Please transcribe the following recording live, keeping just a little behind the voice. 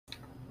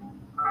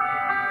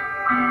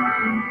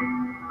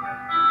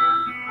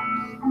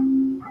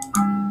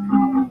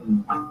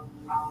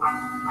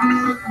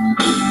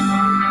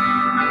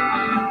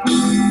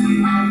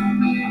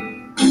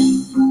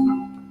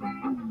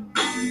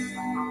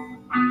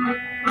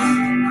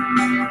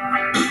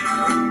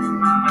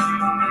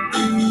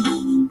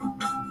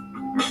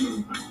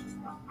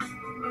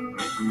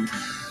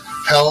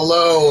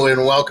Hello,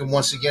 and welcome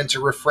once again to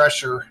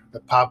Refresher, the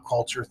Pop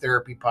Culture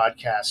Therapy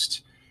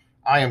Podcast.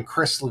 I am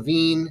Chris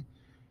Levine,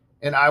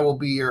 and I will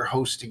be your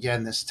host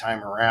again this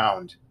time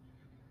around.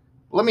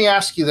 Let me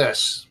ask you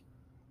this.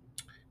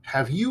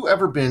 Have you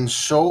ever been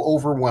so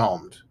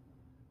overwhelmed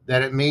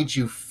that it made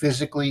you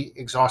physically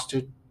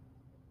exhausted?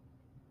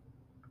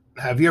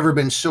 Have you ever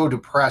been so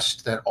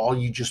depressed that all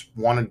you just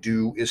want to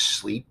do is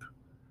sleep?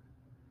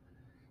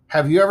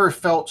 Have you ever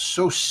felt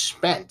so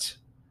spent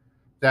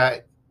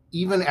that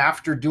even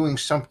after doing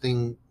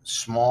something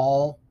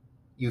small,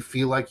 you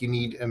feel like you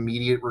need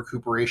immediate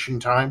recuperation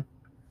time?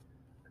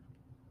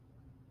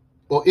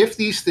 Well, if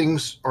these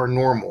things are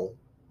normal,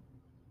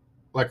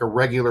 like a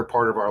regular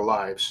part of our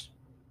lives,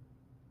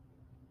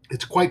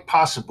 it's quite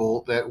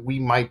possible that we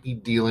might be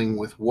dealing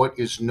with what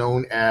is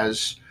known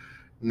as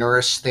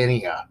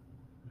neurasthenia.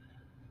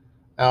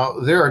 Now,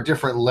 there are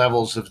different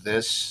levels of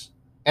this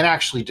and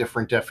actually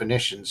different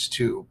definitions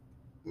too.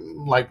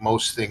 Like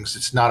most things,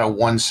 it's not a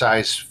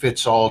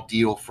one-size-fits-all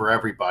deal for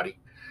everybody.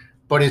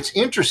 But it's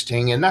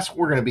interesting, and that's what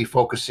we're going to be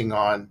focusing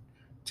on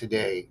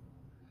today.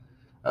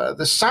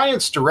 The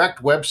Science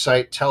Direct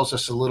website tells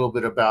us a little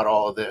bit about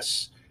all of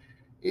this.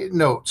 It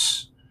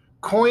notes,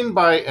 coined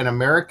by an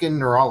American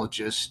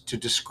neurologist to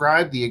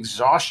describe the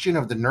exhaustion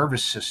of the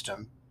nervous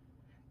system,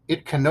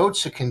 it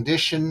connotes a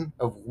condition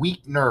of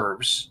weak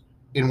nerves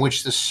in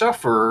which the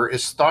sufferer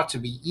is thought to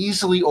be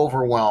easily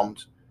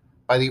overwhelmed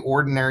by the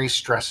ordinary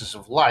stresses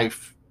of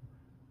life,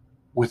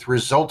 with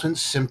resultant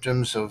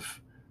symptoms of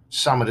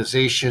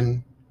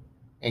somatization,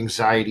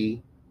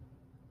 anxiety,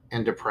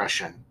 and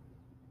depression.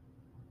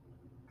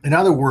 In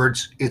other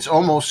words, it's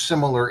almost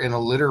similar in a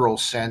literal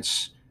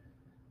sense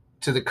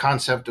to the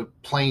concept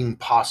of playing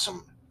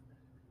possum.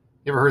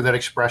 You ever heard that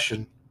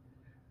expression?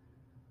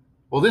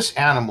 Well, this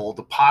animal,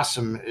 the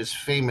possum, is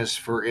famous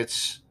for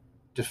its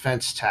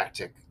defense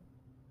tactic.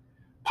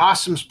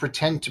 Possums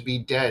pretend to be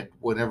dead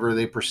whenever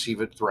they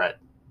perceive a threat.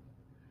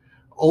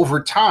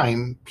 Over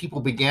time, people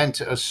began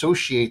to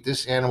associate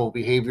this animal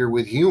behavior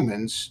with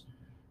humans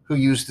who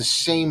use the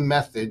same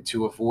method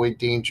to avoid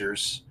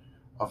dangers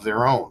of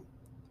their own.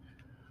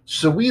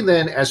 So we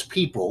then, as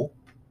people,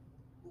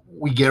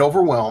 we get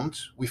overwhelmed,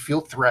 we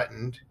feel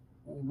threatened,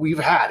 we've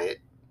had it,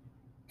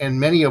 and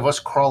many of us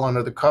crawl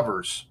under the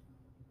covers,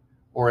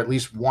 or at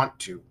least want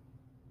to.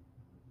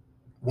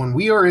 When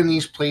we are in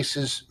these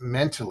places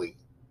mentally,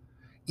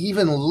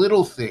 even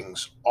little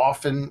things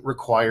often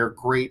require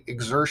great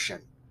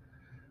exertion.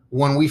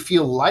 When we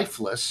feel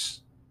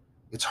lifeless,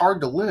 it's hard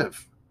to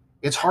live.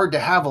 It's hard to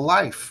have a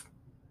life.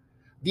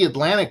 The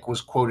Atlantic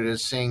was quoted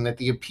as saying that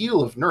the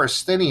appeal of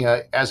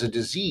neurasthenia as a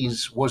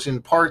disease was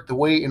in part the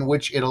way in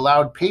which it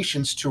allowed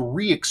patients to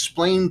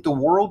re-explain the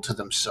world to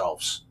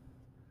themselves.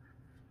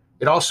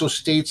 It also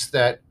states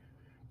that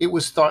it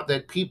was thought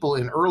that people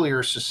in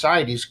earlier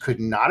societies could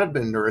not have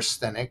been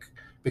neurasthenic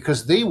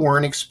because they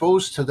weren't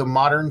exposed to the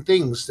modern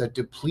things that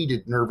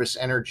depleted nervous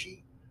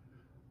energy,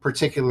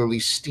 particularly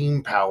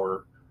steam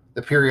power,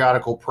 the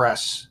periodical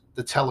press,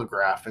 the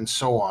telegraph, and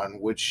so on,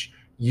 which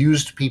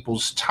used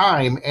people's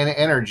time and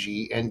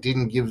energy and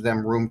didn't give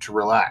them room to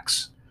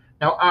relax.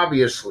 Now,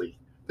 obviously,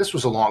 this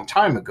was a long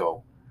time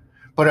ago,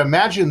 but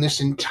imagine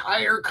this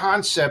entire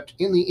concept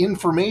in the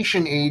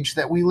information age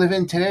that we live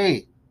in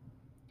today.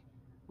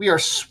 We are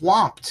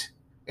swamped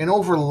and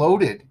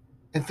overloaded,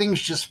 and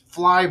things just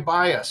fly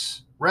by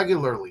us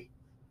regularly.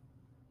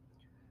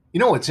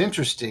 You know what's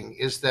interesting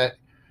is that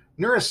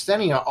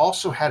neurasthenia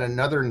also had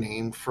another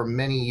name for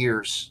many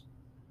years.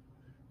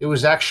 It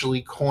was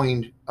actually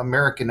coined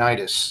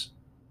Americanitis.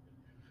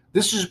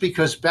 This is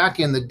because back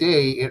in the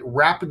day, it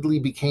rapidly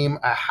became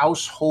a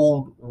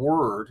household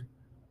word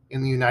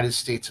in the United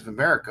States of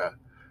America.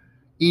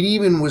 It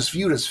even was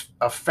viewed as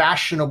a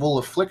fashionable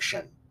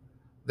affliction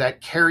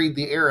that carried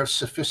the air of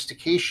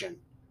sophistication.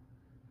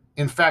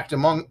 In fact,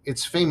 among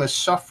its famous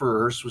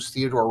sufferers was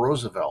Theodore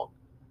Roosevelt.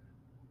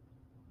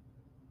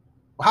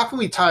 Well, how can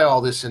we tie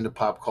all this into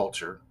pop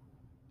culture?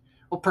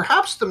 Well,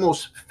 perhaps the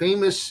most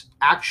famous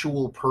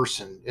actual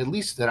person, at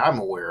least that I'm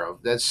aware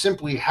of, that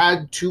simply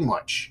had too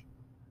much,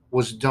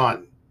 was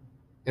done,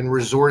 and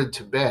resorted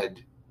to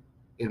bed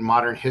in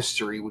modern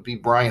history would be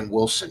Brian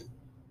Wilson.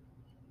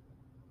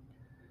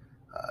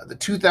 The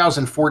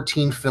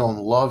 2014 film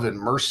Love and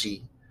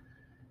Mercy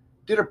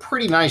did a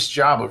pretty nice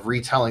job of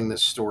retelling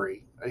this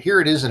story.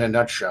 Here it is in a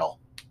nutshell.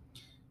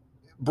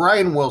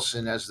 Brian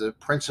Wilson, as the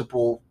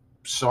principal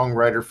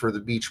songwriter for the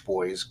Beach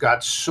Boys,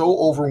 got so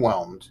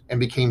overwhelmed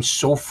and became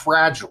so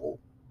fragile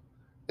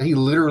that he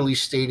literally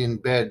stayed in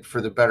bed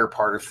for the better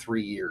part of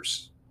 3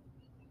 years.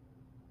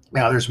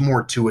 Now, there's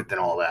more to it than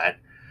all that.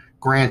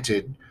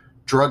 Granted,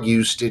 drug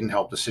use didn't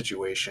help the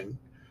situation,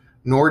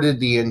 nor did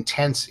the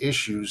intense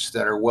issues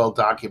that are well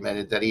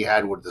documented that he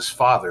had with his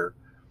father.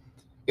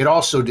 It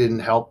also didn't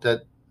help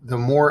that the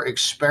more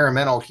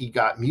experimental he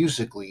got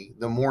musically,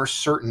 the more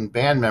certain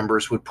band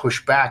members would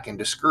push back and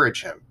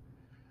discourage him.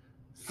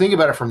 Think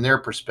about it from their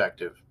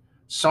perspective.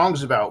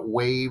 Songs about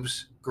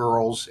waves,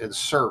 girls, and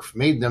surf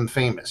made them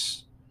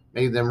famous,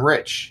 made them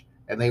rich,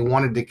 and they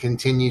wanted to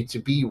continue to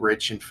be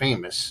rich and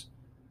famous.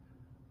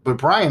 But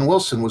Brian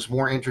Wilson was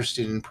more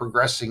interested in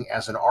progressing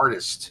as an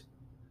artist.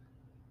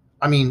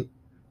 I mean,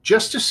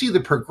 just to see the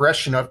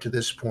progression up to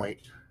this point,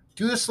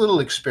 do this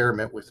little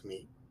experiment with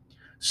me.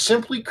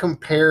 Simply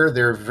compare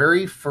their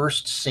very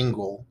first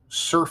single,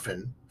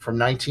 Surfin', from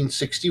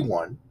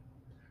 1961,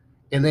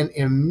 and then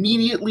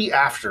immediately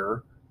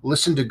after,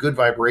 listen to Good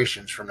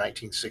Vibrations from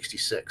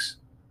 1966.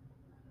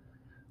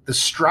 The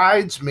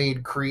strides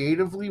made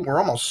creatively were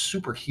almost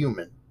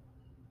superhuman,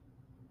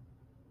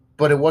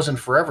 but it wasn't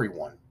for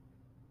everyone.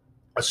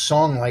 A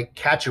song like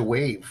Catch a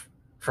Wave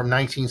from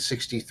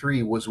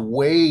 1963 was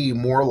way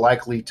more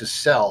likely to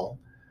sell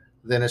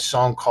than a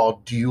song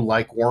called Do You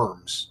Like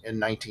Worms in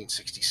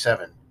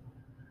 1967.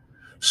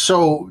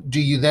 So,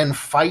 do you then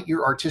fight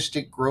your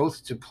artistic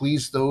growth to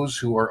please those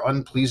who are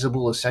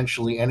unpleasable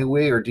essentially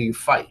anyway, or do you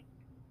fight?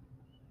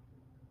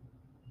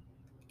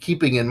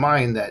 Keeping in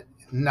mind that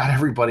not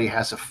everybody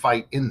has a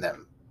fight in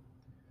them.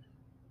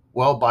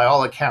 Well, by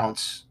all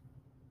accounts,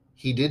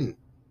 he didn't.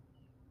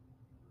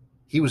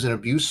 He was an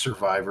abuse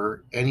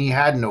survivor and he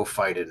had no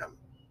fight in him.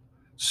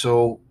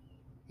 So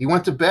he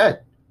went to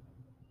bed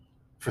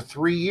for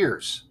 3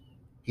 years.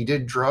 He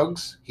did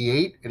drugs, he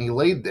ate, and he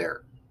laid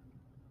there.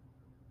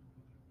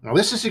 Now,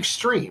 this is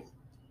extreme,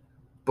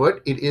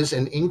 but it is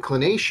an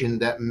inclination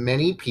that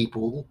many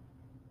people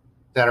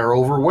that are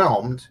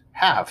overwhelmed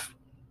have.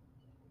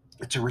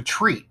 It's a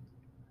retreat.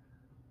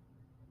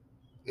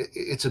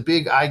 It's a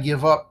big I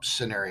give up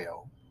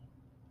scenario.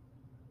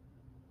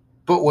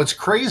 But what's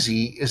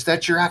crazy is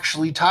that you're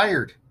actually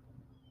tired.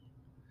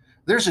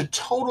 There's a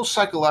total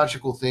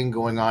psychological thing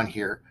going on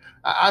here.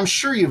 I'm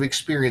sure you've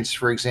experienced,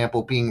 for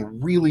example, being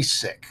really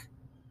sick,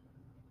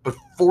 but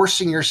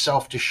forcing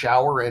yourself to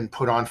shower and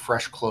put on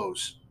fresh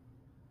clothes.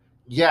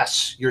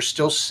 Yes, you're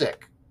still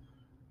sick,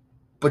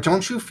 but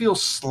don't you feel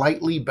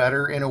slightly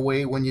better in a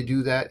way when you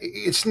do that?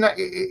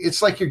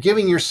 It's like you're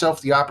giving yourself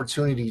the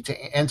opportunity to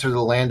enter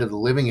the land of the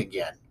living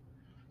again.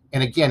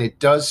 And again, it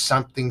does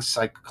something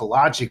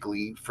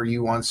psychologically for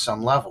you on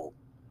some level.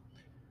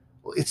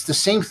 It's the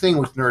same thing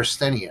with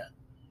neurasthenia.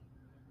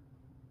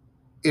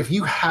 If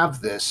you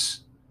have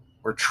this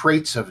or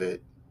traits of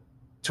it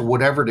to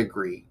whatever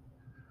degree,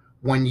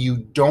 when you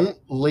don't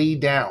lay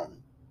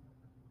down,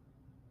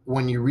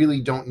 when you really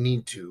don't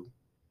need to,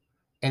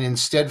 and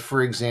instead,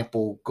 for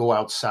example, go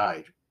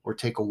outside or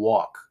take a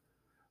walk,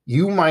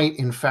 you might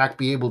in fact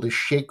be able to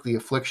shake the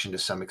affliction to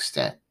some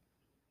extent.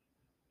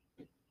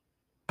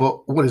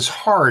 But what is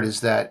hard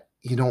is that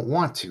you don't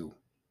want to,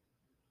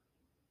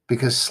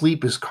 because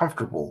sleep is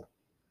comfortable,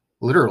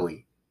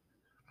 literally.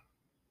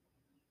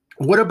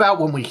 What about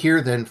when we hear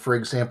then, for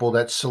example,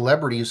 that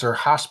celebrities are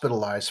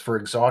hospitalized for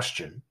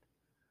exhaustion?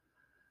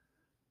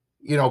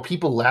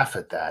 People laugh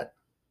at that,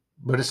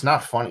 but it's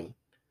not funny.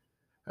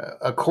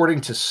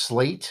 According to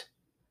Slate,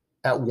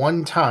 at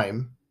one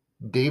time,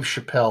 Dave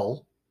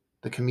Chappelle,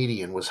 the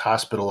comedian, was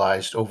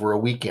hospitalized over a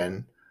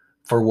weekend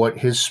for what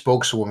his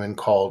spokeswoman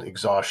called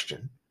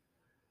exhaustion.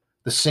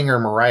 The singer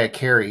Mariah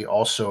Carey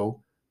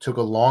also took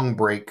a long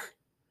break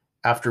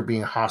after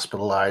being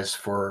hospitalized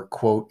for,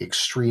 quote,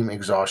 extreme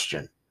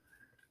exhaustion.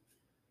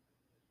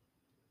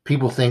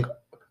 People think,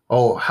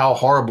 oh, how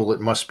horrible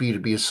it must be to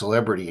be a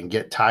celebrity and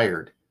get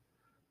tired.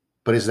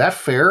 But is that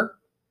fair?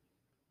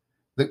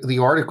 The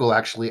article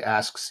actually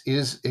asks,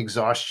 is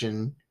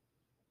exhaustion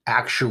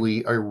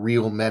actually a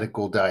real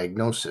medical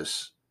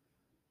diagnosis?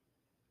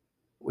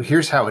 Well,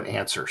 here's how it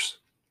answers.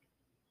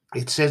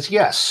 It says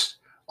yes,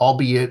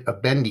 albeit a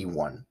bendy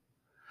one.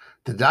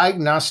 The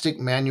diagnostic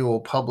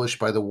manual published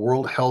by the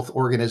World Health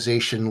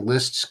Organization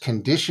lists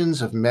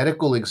conditions of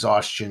medical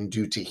exhaustion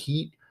due to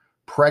heat,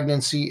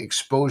 pregnancy,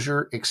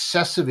 exposure,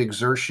 excessive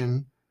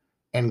exertion,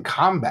 and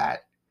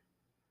combat,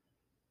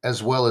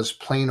 as well as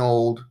plain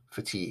old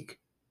fatigue.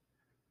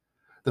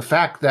 The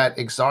fact that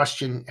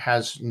exhaustion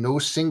has no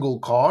single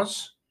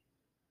cause,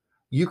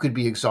 you could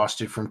be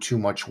exhausted from too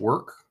much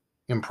work,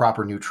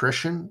 improper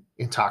nutrition,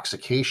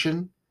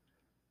 intoxication.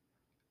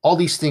 All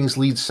these things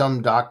lead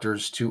some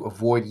doctors to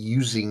avoid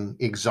using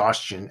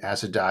exhaustion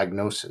as a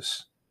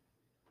diagnosis.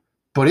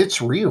 But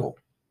it's real.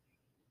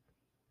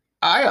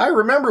 I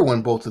remember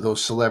when both of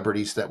those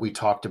celebrities that we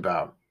talked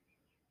about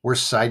were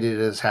cited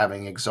as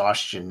having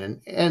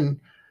exhaustion, and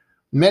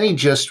many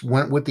just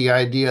went with the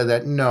idea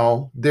that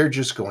no, they're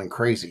just going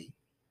crazy.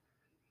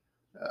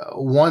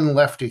 One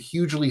left a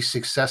hugely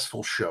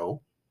successful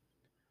show.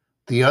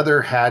 The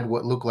other had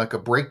what looked like a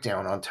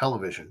breakdown on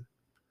television.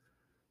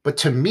 But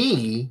to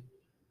me,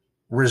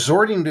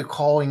 resorting to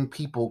calling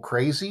people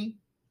crazy,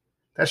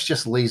 that's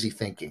just lazy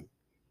thinking.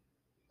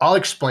 I'll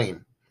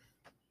explain.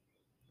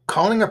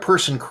 Calling a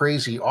person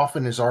crazy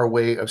often is our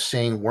way of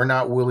saying we're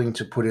not willing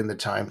to put in the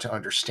time to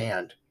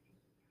understand.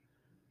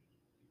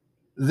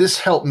 This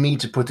helped me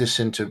to put this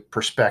into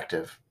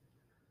perspective.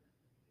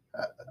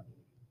 Uh,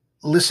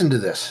 Listen to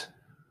this.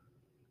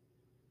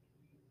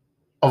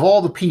 Of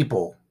all the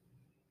people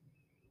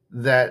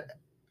that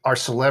are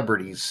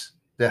celebrities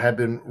that have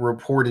been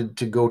reported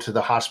to go to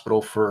the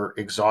hospital for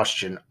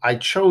exhaustion, I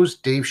chose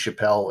Dave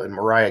Chappelle and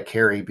Mariah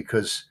Carey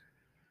because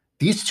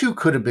these two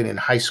could have been in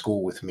high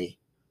school with me.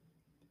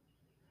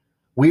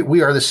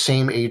 We are the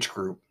same age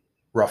group,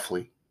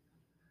 roughly.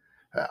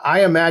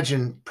 I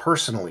imagine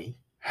personally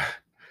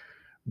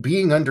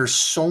being under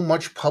so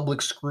much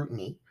public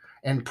scrutiny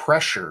and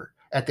pressure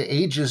at the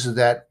ages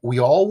that we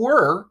all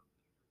were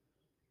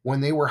when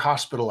they were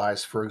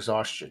hospitalized for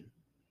exhaustion.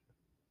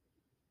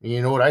 And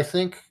you know what I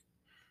think?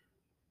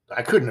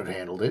 I couldn't have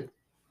handled it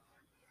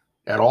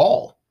at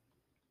all.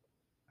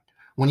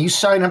 When you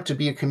sign up to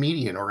be a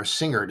comedian or a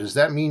singer, does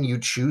that mean you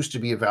choose to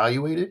be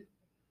evaluated?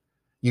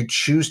 You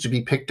choose to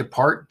be picked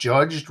apart,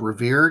 judged,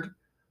 revered,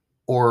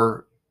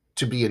 or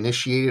to be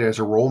initiated as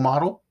a role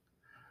model?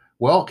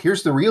 Well,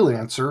 here's the real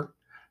answer: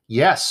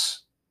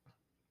 yes.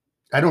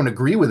 I don't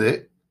agree with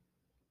it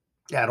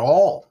at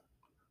all,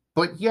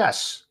 but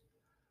yes.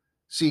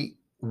 See,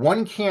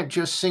 one can't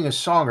just sing a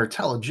song or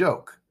tell a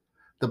joke.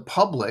 The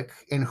public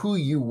and who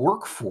you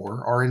work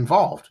for are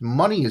involved.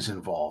 Money is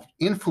involved.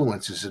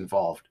 Influence is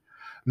involved.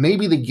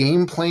 Maybe the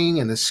game playing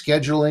and the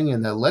scheduling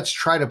and the let's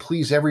try to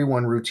please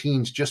everyone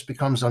routines just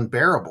becomes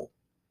unbearable.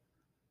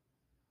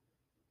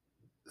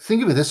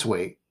 Think of it this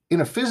way: in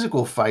a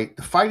physical fight,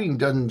 the fighting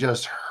doesn't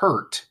just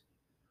hurt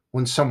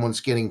when someone's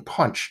getting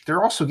punched,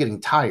 they're also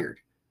getting tired.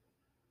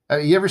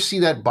 You ever see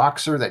that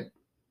boxer that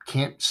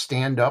can't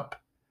stand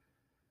up?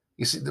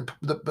 You see,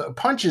 the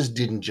punches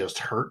didn't just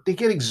hurt, they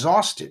get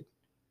exhausted.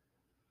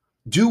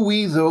 Do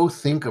we, though,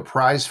 think a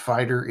prize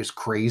fighter is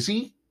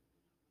crazy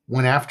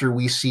when after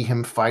we see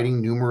him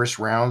fighting numerous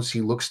rounds, he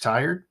looks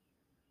tired?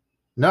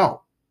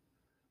 No.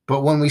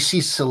 But when we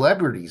see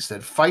celebrities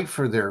that fight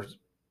for their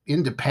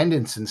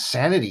independence and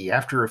sanity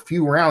after a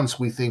few rounds,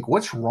 we think,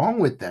 what's wrong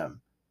with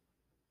them?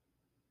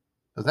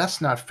 But that's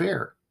not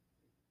fair.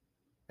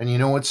 And you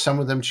know what some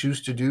of them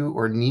choose to do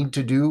or need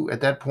to do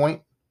at that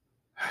point?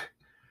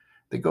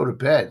 They go to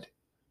bed.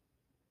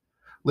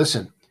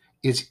 Listen,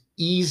 it's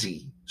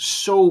easy,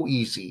 so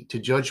easy to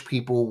judge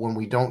people when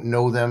we don't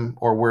know them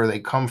or where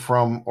they come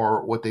from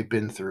or what they've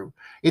been through.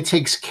 It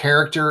takes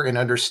character and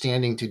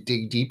understanding to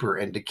dig deeper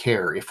and to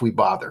care if we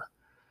bother.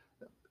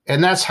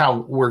 And that's how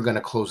we're going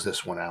to close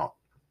this one out.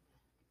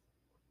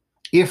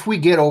 If we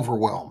get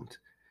overwhelmed,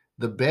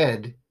 the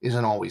bed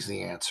isn't always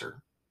the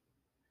answer.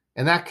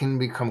 And that can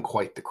become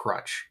quite the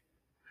crutch.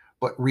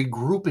 But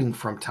regrouping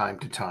from time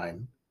to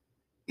time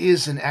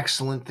is an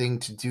excellent thing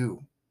to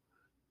do.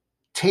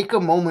 Take a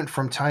moment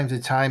from time to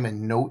time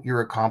and note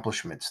your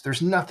accomplishments.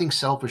 There's nothing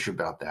selfish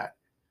about that.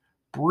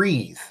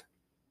 Breathe.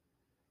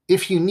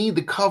 If you need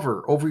the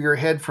cover over your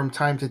head from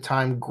time to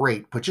time,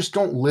 great, but just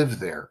don't live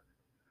there.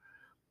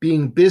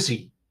 Being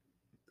busy,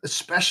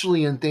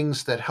 especially in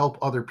things that help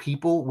other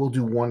people, will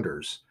do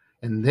wonders.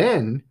 And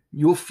then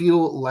you'll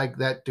feel like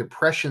that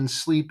depression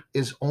sleep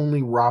is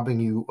only robbing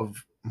you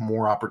of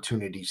more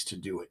opportunities to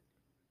do it.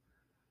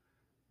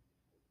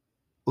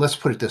 Let's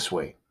put it this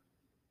way: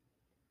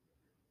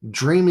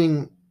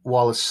 dreaming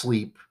while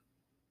asleep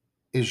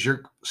is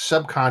your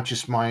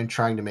subconscious mind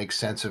trying to make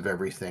sense of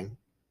everything,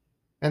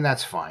 and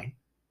that's fine.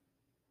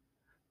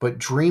 But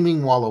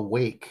dreaming while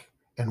awake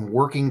and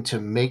working to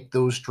make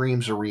those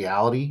dreams a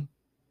reality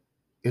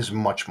is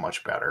much,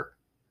 much better.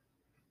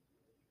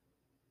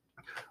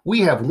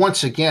 We have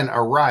once again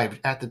arrived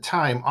at the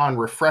time on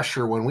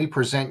Refresher when we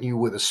present you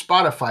with a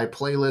Spotify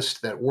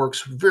playlist that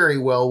works very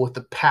well with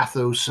the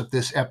pathos of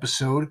this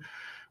episode.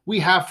 We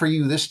have for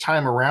you this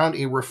time around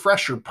a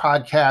Refresher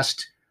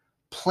podcast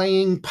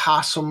Playing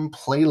Possum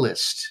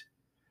playlist.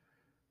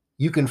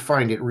 You can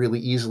find it really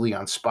easily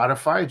on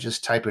Spotify.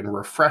 Just type in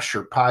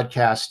Refresher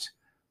podcast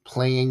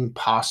Playing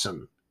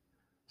Possum.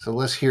 So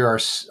let's hear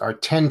our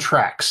 10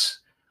 tracks.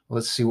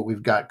 Let's see what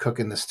we've got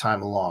cooking this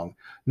time along.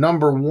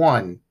 Number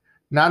one,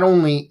 not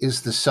only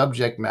is the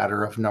subject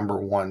matter of number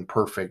one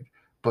perfect,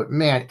 but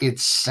man, it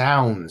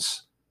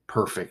sounds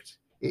perfect.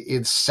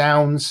 It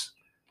sounds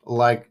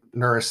like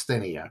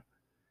neurasthenia.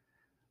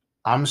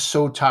 I'm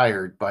So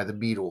Tired by the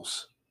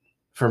Beatles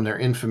from their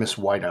infamous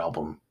White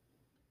Album.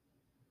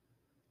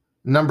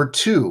 Number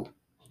two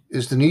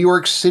is the New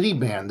York City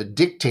band, The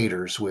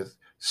Dictators, with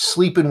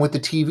Sleeping with the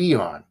TV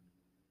On.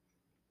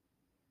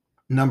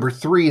 Number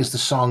three is the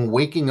song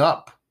Waking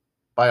Up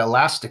by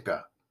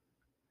Elastica.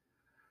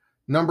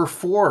 Number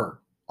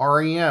four,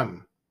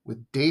 REM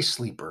with Day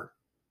Sleeper.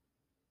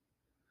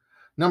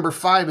 Number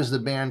five is the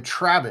band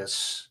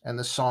Travis and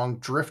the song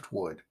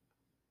Driftwood.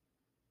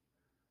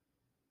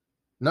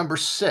 Number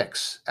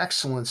six,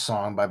 excellent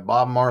song by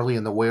Bob Marley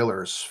and the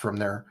Wailers from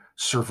their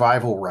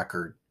Survival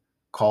record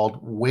called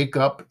Wake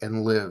Up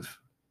and Live.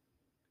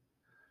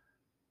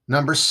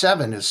 Number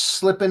seven is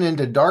Slippin'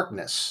 Into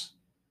Darkness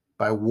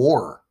by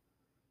War.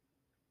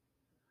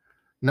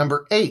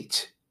 Number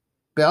 8,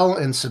 Belle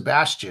and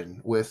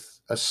Sebastian with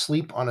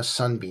Asleep on a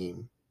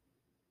Sunbeam.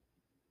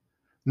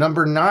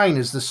 Number 9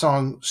 is the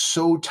song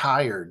So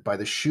Tired by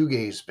the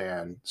shoegaze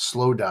band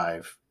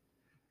Slowdive.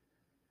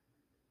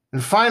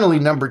 And finally,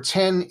 number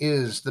 10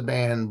 is the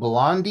band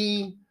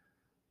Blondie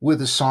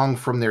with a song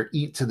from their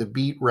Eat to the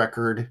Beat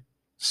record,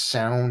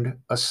 Sound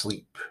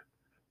Asleep.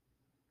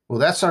 Well,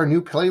 that's our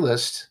new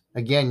playlist.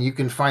 Again, you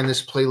can find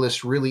this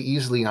playlist really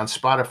easily on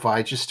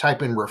Spotify. Just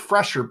type in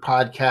Refresher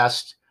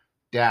Podcast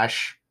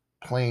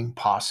Playing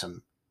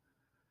Possum.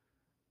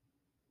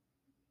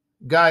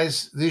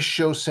 Guys, this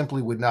show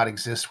simply would not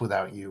exist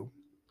without you.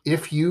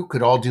 If you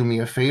could all do me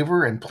a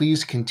favor and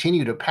please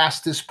continue to pass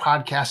this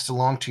podcast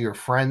along to your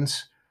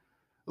friends,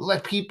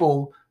 let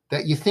people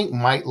that you think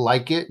might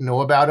like it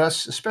know about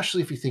us,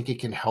 especially if you think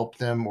it can help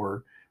them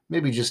or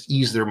maybe just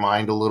ease their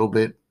mind a little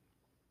bit.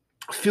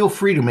 Feel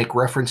free to make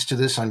reference to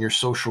this on your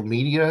social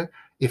media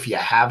if you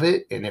have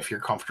it and if you're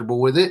comfortable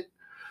with it.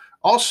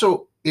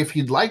 Also, if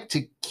you'd like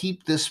to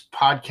keep this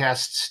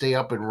podcast stay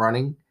up and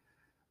running,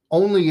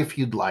 only if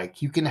you'd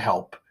like, you can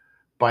help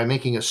by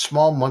making a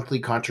small monthly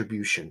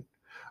contribution.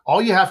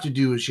 All you have to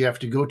do is you have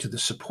to go to the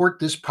Support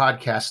This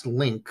Podcast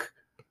link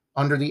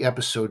under the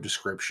episode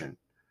description.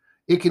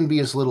 It can be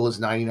as little as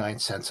 99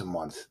 cents a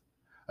month.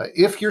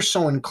 If you're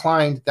so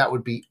inclined, that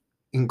would be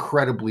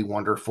incredibly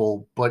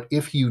wonderful. But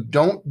if you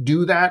don't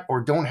do that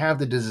or don't have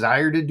the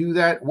desire to do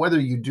that, whether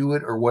you do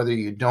it or whether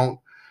you don't,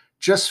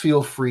 just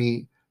feel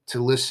free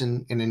to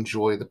listen and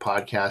enjoy the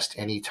podcast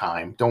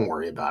anytime. Don't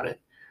worry about it.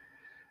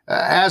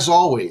 As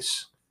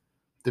always,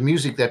 the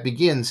music that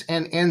begins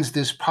and ends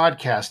this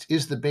podcast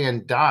is the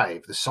band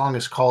Dive. The song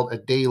is called A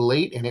Day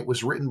Late, and it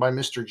was written by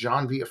Mr.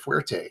 John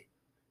Villafuerte.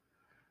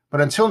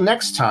 But until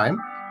next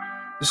time,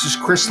 this is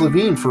Chris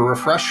Levine for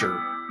Refresher,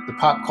 the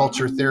Pop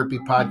Culture Therapy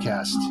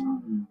Podcast.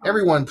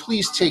 Everyone,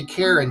 please take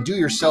care and do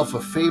yourself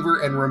a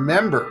favor, and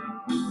remember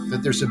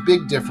that there's a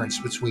big difference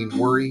between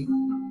worry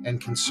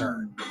and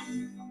concern.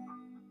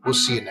 We'll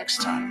see you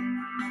next time.